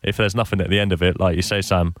if there's nothing at the end of it, like you say,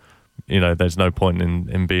 Sam, you know, there's no point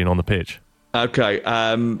in being on the pitch. Okay,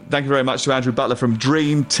 thank you very much to Andrew Butler from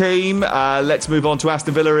Dream Team. Let's move on to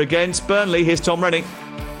Aston Villa against Burnley. Here's Tom Rennie.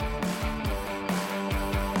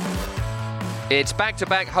 It's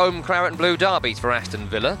back-to-back home claret and blue derbies for Aston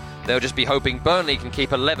Villa. They'll just be hoping Burnley can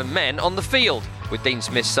keep 11 men on the field, with Dean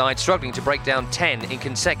Smith's side struggling to break down 10 in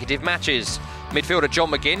consecutive matches. Midfielder John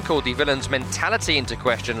McGinn called the Villains' mentality into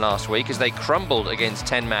question last week as they crumbled against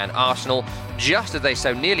 10-man Arsenal, just as they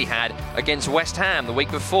so nearly had against West Ham the week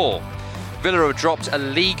before. Villa have dropped a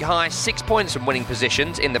league-high 6 points from winning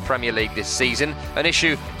positions in the Premier League this season, an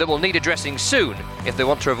issue that will need addressing soon if they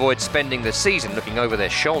want to avoid spending the season looking over their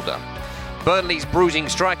shoulder. Burnley's bruising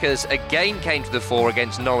strikers again came to the fore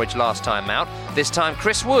against Norwich last time out, this time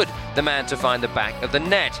Chris Wood, the man to find the back of the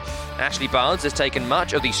net. Ashley Barnes has taken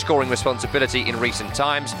much of the scoring responsibility in recent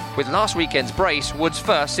times, with last weekend's brace Wood's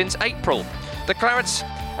first since April. The Clarets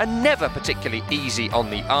are never particularly easy on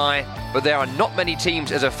the eye, but there are not many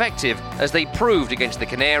teams as effective as they proved against the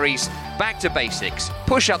Canaries. Back to basics,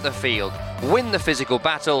 push up the field, win the physical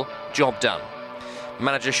battle, job done.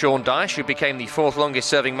 Manager Sean Dyche, who became the 4th longest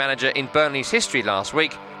serving manager in Burnley's history last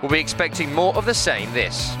week, will be expecting more of the same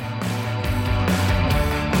this.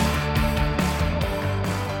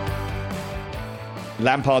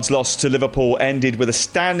 Lampard's loss to Liverpool ended with a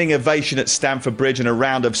standing ovation at Stamford Bridge and a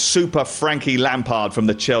round of Super Frankie Lampard from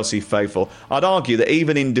the Chelsea faithful. I'd argue that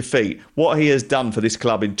even in defeat, what he has done for this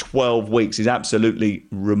club in 12 weeks is absolutely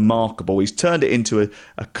remarkable. He's turned it into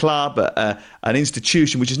a club, an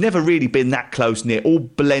institution which has never really been that close-knit, all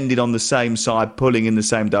blended on the same side, pulling in the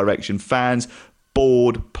same direction. Fans,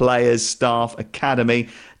 board, players, staff, academy,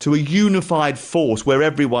 to a unified force where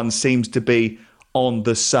everyone seems to be on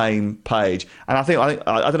the same page. And I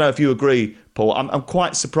don't know if you agree, Paul, I'm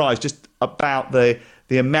quite surprised just about the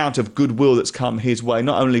amount of goodwill that's come his way,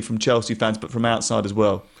 not only from Chelsea fans but from outside as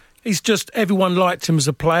well. Everyone liked him as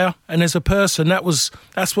a player and as a person.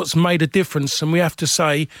 That's what's made a difference. And we have to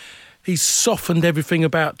say he's softened everything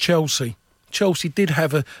about Chelsea. Chelsea did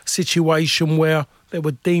have a situation where they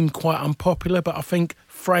were deemed quite unpopular, but I think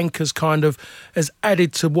Frank has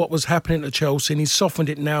added to what was happening at Chelsea, and he's softened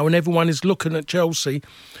it now, and everyone is looking at Chelsea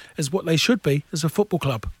as what they should be as a football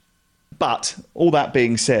club. But all that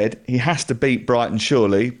being said, he has to beat Brighton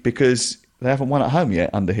surely, because they haven't won at home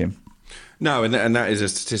yet under him. No, and that is a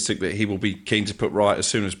statistic that he will be keen to put right as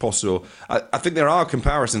soon as possible. I think there are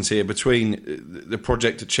comparisons here between the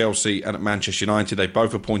project at Chelsea and at Manchester United. They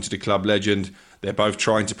both appointed a club legend. They're both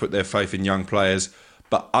trying to put their faith in young players.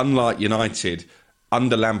 But unlike United,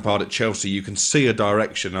 under Lampard at Chelsea, you can see a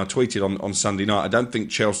direction. I tweeted on Sunday night, I don't think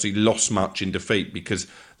Chelsea lost much in defeat because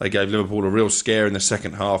they gave Liverpool a real scare in the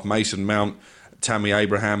second half. Mason Mount, Tammy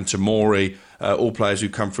Abraham, Tomori, all players who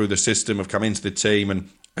come through the system, have come into the team and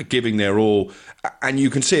are giving their all. And you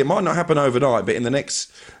can see it might not happen overnight, but in the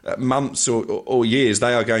next months or years,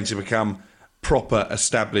 they are going to become proper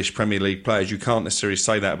established Premier League players. You can't necessarily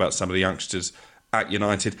say that about some of the youngsters at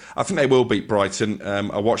United. I think they will beat Brighton.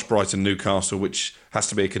 I watched Brighton-Newcastle, which has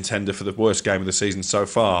to be a contender for the worst game of the season so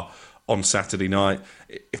far, on Saturday night.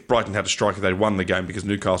 If Brighton had a striker, they'd won the game because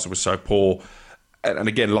Newcastle was so poor. And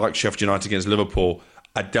again, like Sheffield United against Liverpool,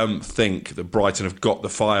 I don't think that Brighton have got the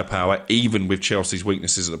firepower, even with Chelsea's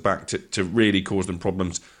weaknesses at the back, to really cause them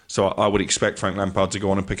problems. So I would expect Frank Lampard to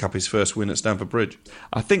go on and pick up his first win at Stamford Bridge.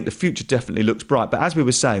 I think the future definitely looks bright. But as we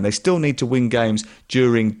were saying, they still need to win games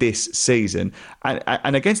during this season.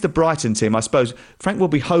 And against the Brighton team, I suppose Frank will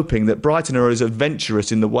be hoping that Brighton are as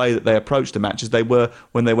adventurous in the way that they approach the match as they were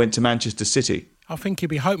when they went to Manchester City. I think he'd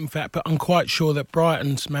be hoping for that, but I'm quite sure that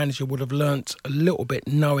Brighton's manager would have learnt a little bit,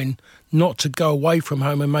 knowing not to go away from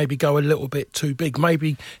home and maybe go a little bit too big.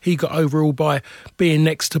 Maybe he got overruled by being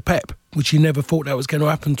next to Pep, which he never thought that was going to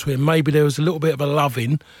happen to him. Maybe there was a little bit of a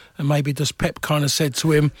loving, and maybe just Pep kind of said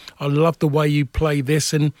to him, I love the way you play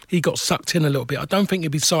this, and he got sucked in a little bit. I don't think he'd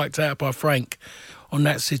be psyched out by Frank on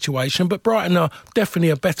that situation, but Brighton are definitely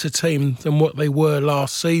a better team than what they were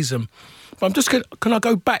last season. I'm just can I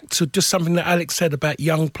go back to just something that Alex said about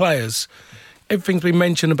young players? Everything's been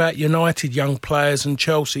mentioned about United young players and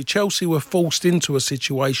Chelsea. Chelsea were forced into a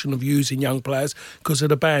situation of using young players because of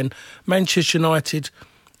the ban. Manchester United,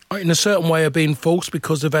 in a certain way, have been forced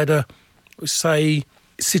because they've had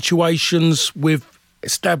situations with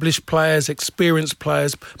established players, experienced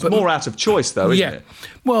players. But more out of choice, though, isn't it?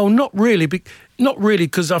 Well, not really,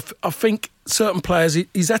 because I think certain players,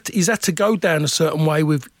 he's had to go down a certain way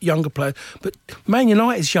with younger players. But Man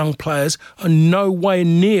United's young players are no way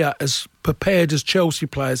near as prepared as Chelsea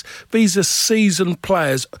players. These are seasoned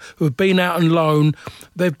players who have been out on loan.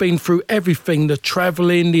 They've been through everything, the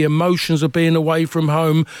travelling, the emotions of being away from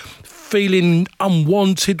home, feeling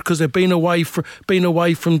unwanted because they've been away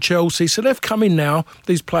from Chelsea. So they've come in now,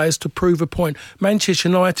 these players, to prove a point. Manchester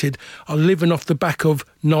United are living off the back of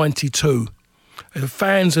 92. The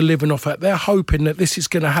fans are living off that. They're hoping that this is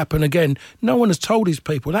going to happen again. No one has told these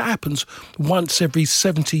people. That happens once every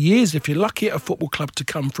 70 years if you're lucky at a football club to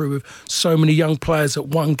come through with so many young players at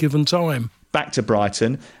one given time. Back to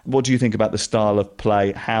Brighton. What do you think about the style of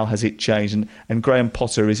play? How has it changed? And Graham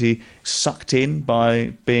Potter, is he sucked in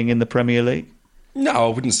by being in the Premier League? No, I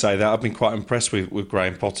wouldn't say that. I've been quite impressed with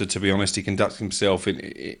Graham Potter, to be honest. He conducts himself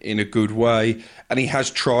in a good way, and he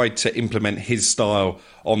has tried to implement his style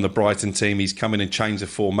on the Brighton team. He's come in and changed the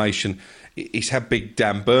formation. He's had big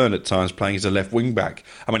Dan Burn at times playing as a left wing back.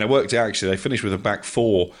 I mean, I worked out actually, they finished with a back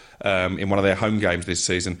four in one of their home games this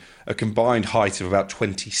season, a combined height of about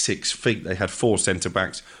 26 feet. They had four centre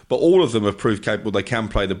backs, but all of them have proved capable. They can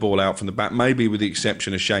play the ball out from the back, maybe with the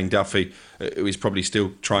exception of Shane Duffy, who is probably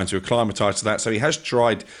still trying to acclimatise to that. So he has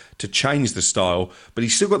tried to change the style, but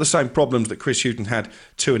he's still got the same problems that Chris Hughton had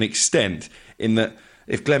to an extent, in that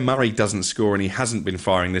if Glenn Murray doesn't score, and he hasn't been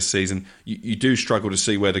firing this season, you do struggle to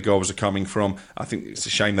see where the goals are coming from. I think it's a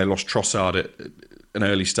shame they lost Trossard at an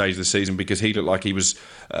early stage of the season, because he looked like he was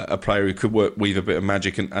a player who could weave a bit of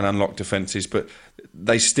magic and unlock defences. But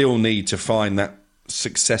they still need to find that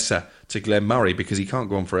successor to Glenn Murray, because he can't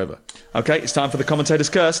go on forever. OK, it's time for the Commentator's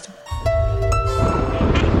Cursed.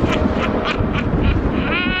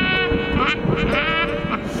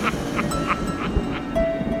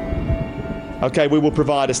 OK, we will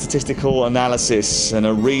provide a statistical analysis and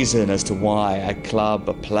a reason as to why a club,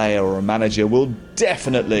 a player or a manager will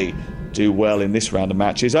definitely do well in this round of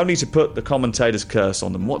matches, only to put the commentator's curse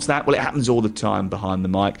on them. What's that? Well, it happens all the time behind the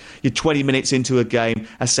mic. You're 20 minutes into a game,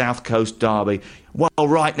 a South Coast derby. Well,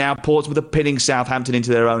 right now, Portsmouth are pinning Southampton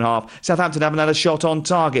into their own half. Southampton haven't had a shot on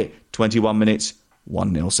target. 21 minutes,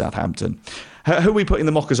 1-0 Southampton. Who are we putting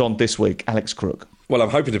the mockers on this week, Alex Crook? Well, I'm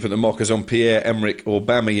hoping to put the mockers on Pierre-Emerick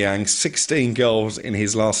Aubameyang. 16 goals in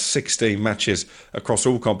his last 16 matches across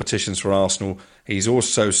all competitions for Arsenal. He's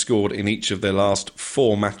also scored in each of their last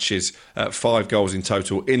 4 matches, 5 goals in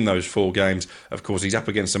total in those 4 games. Of course, he's up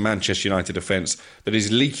against a Manchester United defence that is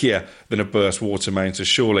leakier than a burst water main, so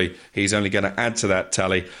surely he's only going to add to that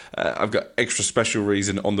tally. I've got extra special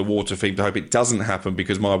reason on the water theme to hope it doesn't happen,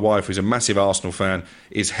 because my wife, who's a massive Arsenal fan,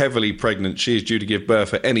 is heavily pregnant. She is due to give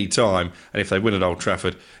birth at any time, and if they win at Old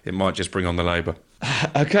Trafford, it might just bring on the labour.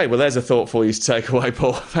 OK, well, there's a thought for you to take away,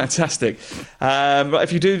 Paul. Fantastic. But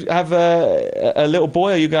if you do have a little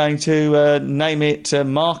boy, are you going to name it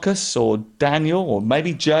Marcus or Daniel or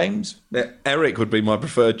maybe James? Eric would be my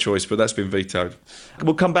preferred choice, but that's been vetoed.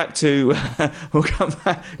 We'll come back to...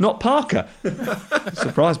 not Parker.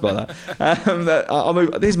 Surprised by that. I'll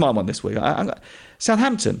move. Here's my one this week.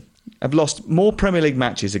 Southampton have lost more Premier League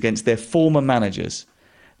matches against their former managers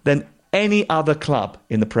than any other club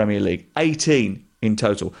in the Premier League. 18 in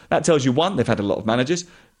total. That tells you, 1, they've had a lot of managers.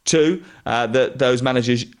 2, that those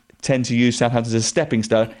managers tend to use Southampton as a stepping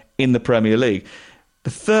stone in the Premier League.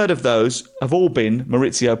 The third of those have all been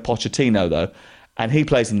Maurizio Pochettino, though, and he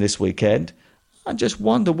plays them this weekend. I just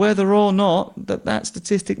wonder whether or not that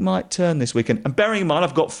statistic might turn this weekend. And bearing in mind,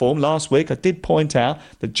 I've got form. Last week I did point out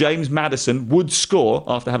that James Maddison would score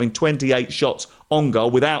after having 28 shots on goal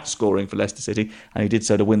without scoring for Leicester City, and he did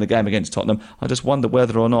so to win the game against Tottenham. I just wonder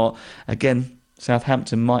whether or not, again,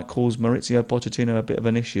 Southampton might cause Maurizio Pochettino a bit of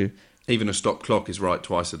an issue. Even a stock clock is right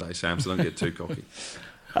twice a day, Sam, so don't get too cocky.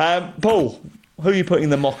 Paul, who are you putting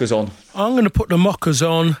the mockers on? I'm going to put the mockers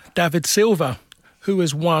on David Silva, who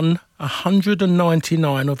has won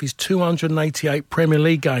 199 of his 288 Premier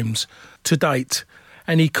League games to date.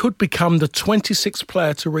 And he could become the 26th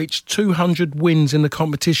player to reach 200 wins in the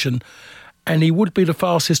competition. And he would be the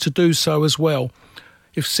fastest to do so as well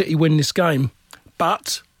if City win this game.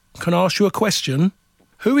 But, can I ask you a question?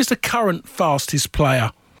 Who is the current fastest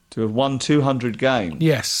player? To have won 200 games?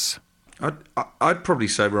 Yes. I'd probably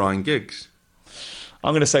say Ryan Giggs.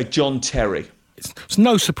 I'm going to say John Terry. It's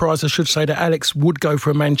no surprise, I should say, that Alex would go for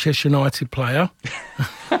a Manchester United player.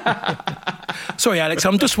 Sorry, Alex,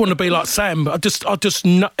 I just want to be like Sam. I just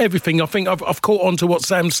know everything. I think I've caught on to what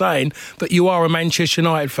Sam's saying, that you are a Manchester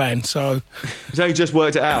United fan. So you just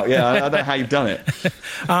worked it out. Yeah, I don't know how you've done it.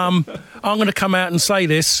 I'm going to come out and say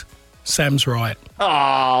this. Sam's right.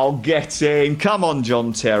 Oh, get in. Come on,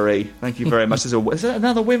 John Terry. Thank you very much. Is that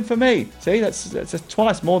another win for me? See, that's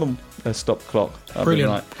twice more than a stop clock. Brilliant.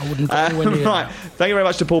 Right. I wouldn't go anywhere near right. that. Thank you very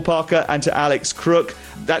much to Paul Parker and to Alex Crook.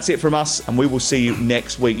 That's it from us, and we will see you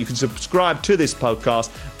next week. You can subscribe to this podcast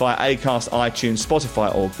via Acast, iTunes,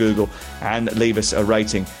 Spotify or Google, and leave us a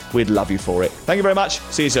rating. We'd love you for it. Thank you very much.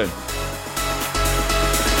 See you soon.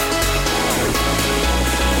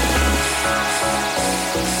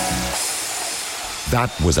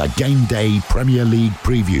 That was a Game Day Premier League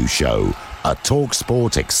preview show, a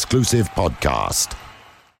TalkSport exclusive podcast.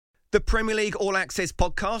 The Premier League All Access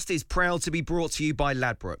podcast is proud to be brought to you by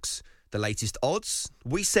Ladbrokes. The latest odds,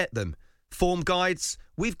 we set them. Form guides,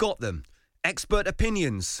 we've got them. Expert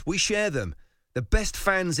opinions, we share them. The best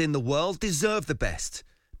fans in the world deserve the best.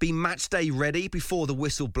 Be match day ready before the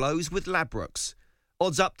whistle blows with Ladbrokes.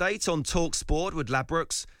 Odds update on TalkSport with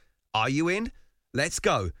Ladbrokes. Are you in? Let's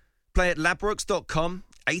go. Play at ladbrokes.com,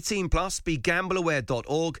 18 plus,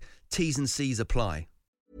 begambleaware.org, T's and C's apply.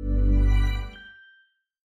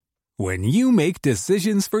 When you make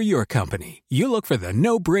decisions for your company, you look for the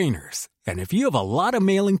no-brainers. And if you have a lot of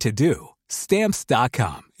mailing to do,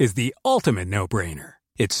 Stamps.com is the ultimate no-brainer.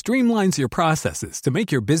 It streamlines your processes to make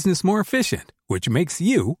your business more efficient, which makes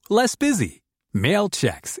you less busy. Mail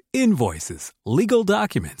checks, invoices, legal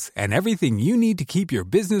documents, and everything you need to keep your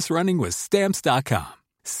business running with Stamps.com.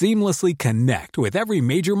 Seamlessly connect with every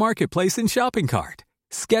major marketplace and shopping cart.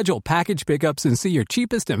 Schedule package pickups and see your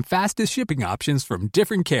cheapest and fastest shipping options from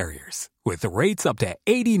different carriers. With rates up to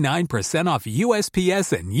 89% off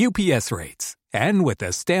USPS and UPS rates. And with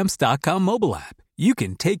the Stamps.com mobile app, you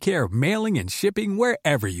can take care of mailing and shipping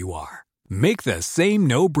wherever you are. Make the same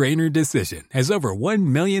no-brainer decision as over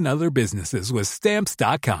 1 million other businesses with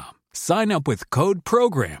Stamps.com. Sign up with code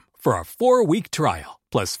PROGRAM for a 4-week trial,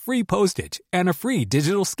 plus free postage and a free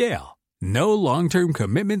digital scale. No long-term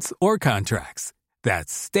commitments or contracts.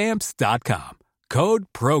 That's Stamps.com. Code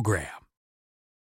PROGRAM.